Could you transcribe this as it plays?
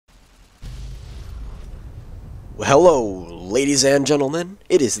Hello, ladies and gentlemen,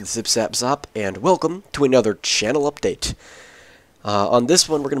 it is the ZipZapZop, and welcome to another channel update. On this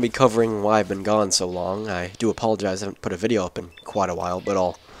one, we're going to be covering why I've been gone so long. I do apologize, I haven't put a video up in quite a while, but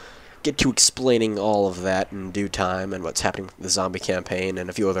I'll get to explaining all of that in due time, and what's happening with the zombie campaign, and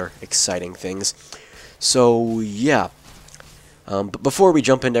a few other exciting things. So, yeah. But before we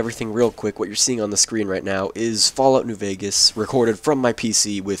jump into everything real quick, what you're seeing on the screen right now is Fallout New Vegas, recorded from my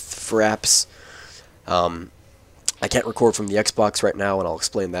PC with Fraps. I can't record from the Xbox right now, and I'll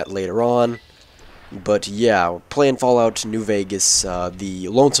explain that later on. But yeah, we're playing Fallout New Vegas, the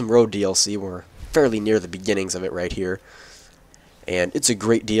Lonesome Road DLC. We're fairly near the beginnings of it right here. And it's a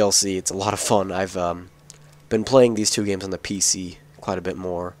great DLC, it's a lot of fun. I've been playing these two games on the PC quite a bit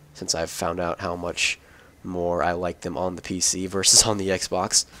more, since I've found out how much more I like them on the PC versus on the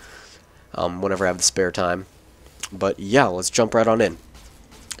Xbox, whenever I have the spare time. But yeah, let's jump right on in.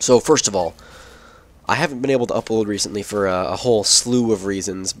 So first of all, I haven't been able to upload recently for a whole slew of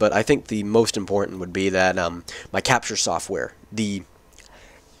reasons, but I think the most important would be that my capture software, the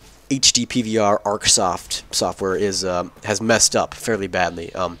HD PVR ArcSoft software, has messed up fairly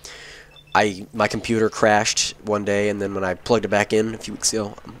badly. My computer crashed one day, and then when I plugged it back in a few weeks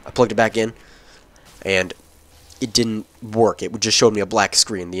ago, I plugged it back in, and it didn't work. It just showed me a black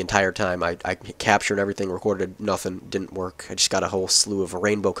screen the entire time. I captured everything, recorded nothing, didn't work. I just got a whole slew of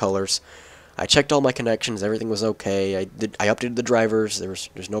rainbow colors. I checked all my connections, everything was okay. I updated the drivers,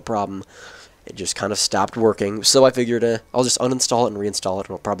 there's no problem. It just kind of stopped working, so I figured I'll just uninstall it and reinstall it, and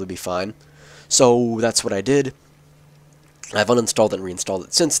it'll probably be fine. So that's what I did. I've uninstalled it and reinstalled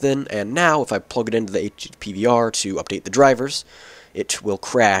it since then, and now if I plug it into the HDPVR to update the drivers, it will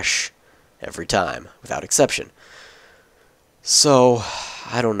crash every time, without exception. So,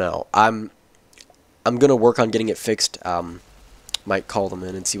 I don't know. I'm gonna work on getting it fixed. Might call them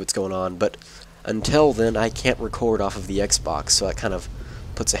in and see what's going on, but until then I can't record off of the Xbox, so that kind of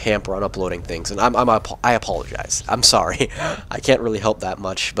puts a hamper on uploading things, and I apologize. I'm sorry. I can't really help that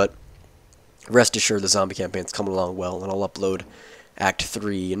much, but rest assured the zombie campaign's coming along well, and I'll upload Act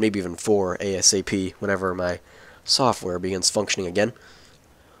 3 and maybe even 4 ASAP whenever my software begins functioning again.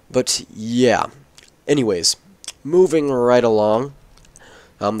 But yeah, anyways, moving right along.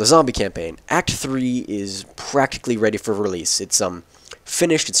 The zombie campaign. Act 3 is practically ready for release. It's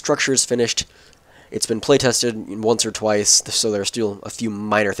finished, its structure is finished, it's been playtested once or twice, so there are still a few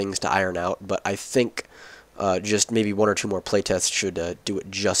minor things to iron out, but I think just maybe one or two more playtests should do it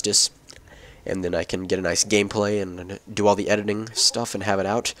justice, and then I can get a nice gameplay and do all the editing stuff and have it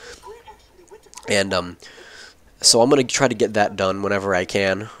out. And so I'm going to try to get that done whenever I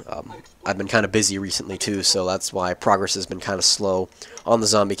can. I've been kind of busy recently too, so that's why progress has been kind of slow on the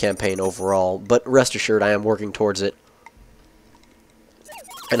zombie campaign overall, but rest assured I am working towards it.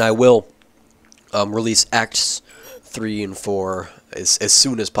 And I will release Acts 3 and 4 as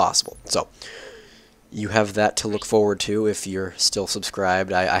soon as possible. So, you have that to look forward to if you're still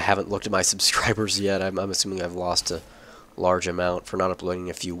subscribed. I haven't looked at my subscribers yet. I'm assuming I've lost a large amount for not uploading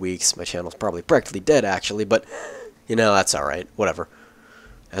in a few weeks. My channel's probably practically dead, actually, but, you know, that's alright. Whatever.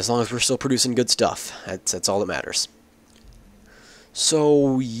 As long as we're still producing good stuff. That's all that matters.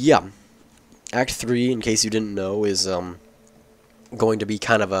 So, yeah. Act 3, in case you didn't know, is going to be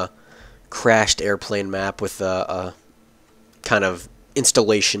kind of a crashed airplane map with a kind of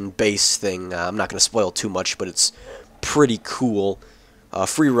installation base thing. I'm not going to spoil too much, but it's pretty cool.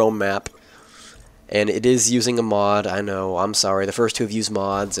 Free roam map. And it is using a mod. I know, I'm sorry. The first two have used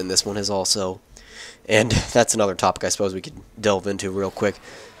mods, and this one has also. And that's another topic I suppose we could delve into real quick.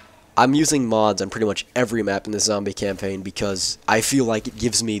 I'm using mods on pretty much every map in the zombie campaign because I feel like it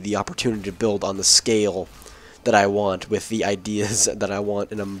gives me the opportunity to build on the scale that I want, with the ideas that I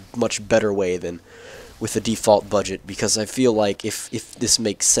want in a much better way than with the default budget, because I feel like if this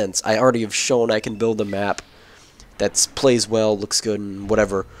makes sense, I already have shown I can build a map that plays well, looks good, and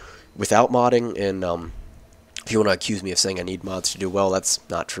whatever, without modding, and if you want to accuse me of saying I need mods to do well, that's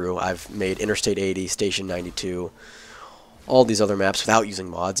not true. I've made Interstate 80, Station 92, all these other maps without using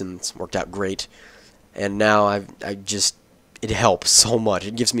mods, and it's worked out great. And now it helps so much.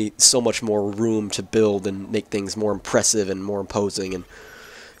 It gives me so much more room to build and make things more impressive and more imposing, and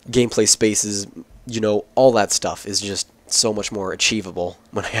gameplay spaces, you know, all that stuff is just so much more achievable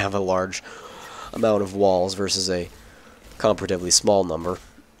when I have a large amount of walls versus a comparatively small number.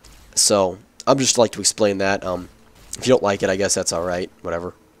 So, I'd just like to explain that. If you don't like it, I guess that's alright,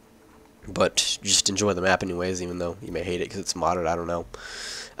 whatever. But just enjoy the map anyways, even though you may hate it because it's modded, I don't know.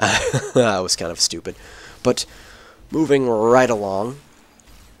 That was kind of stupid. But, moving right along,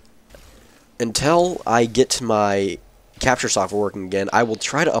 until I get my capture software working again, I will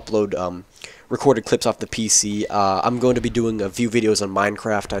try to upload recorded clips off the PC. I'm going to be doing a few videos on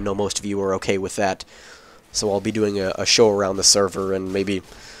Minecraft. I know most of you are okay with that, so I'll be doing a show around the server and maybe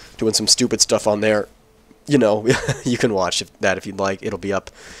doing some stupid stuff on there. You know, you can watch that if you'd like. It'll be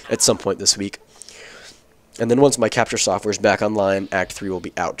up at some point this week. And then once my capture software is back online, Act 3 will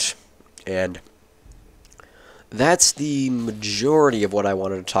be out. And that's the majority of what I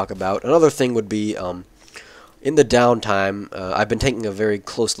wanted to talk about. Another thing would be, in the downtime, I've been taking a very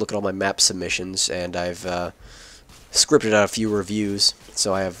close look at all my map submissions, and I've scripted out a few reviews,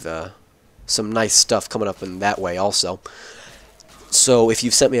 so I have some nice stuff coming up in that way also. So if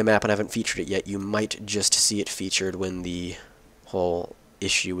you've sent me a map and I haven't featured it yet, you might just see it featured when the whole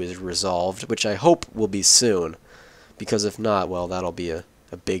issue is resolved, which I hope will be soon, because if not, well, that'll be a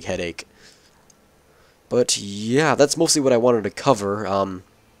big headache. But yeah, that's mostly what I wanted to cover.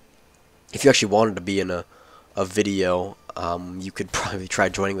 If you actually wanted to be in a video, you could probably try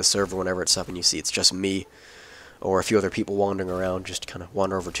joining the server whenever it's up and you see it's just me or a few other people wandering around. Just kind of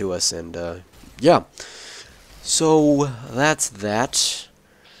wander over to us, and yeah. So that's that.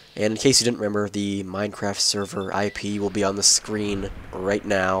 And in case you didn't remember, the Minecraft server IP will be on the screen right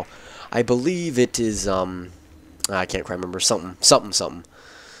now. I believe it is I can't quite remember, something.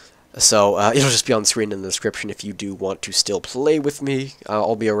 So it'll just be on the screen in the description if you do want to still play with me.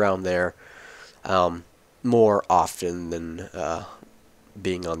 I'll be around there more often than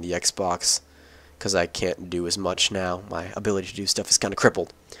being on the Xbox, because I can't do as much now. My ability to do stuff is kind of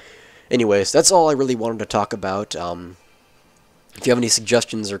crippled. Anyways, that's all I really wanted to talk about. If you have any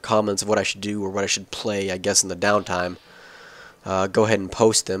suggestions or comments of what I should do or what I should play, I guess, in the downtime, go ahead and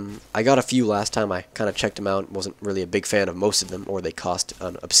post them. I got a few last time. I kind of checked them out. Wasn't really a big fan of most of them, or they cost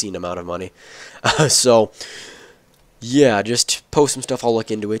an obscene amount of money. So, yeah, just post some stuff. I'll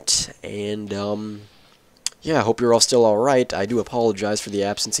look into it. And, yeah, I hope you're all still alright. I do apologize for the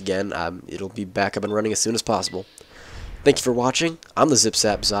absence again. It'll be back up and running as soon as possible. Thank you for watching. I'm the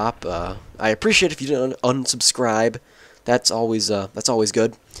ZipZapZop. I appreciate if you didn't unsubscribe. That's always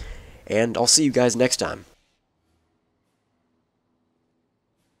good. And I'll see you guys next time.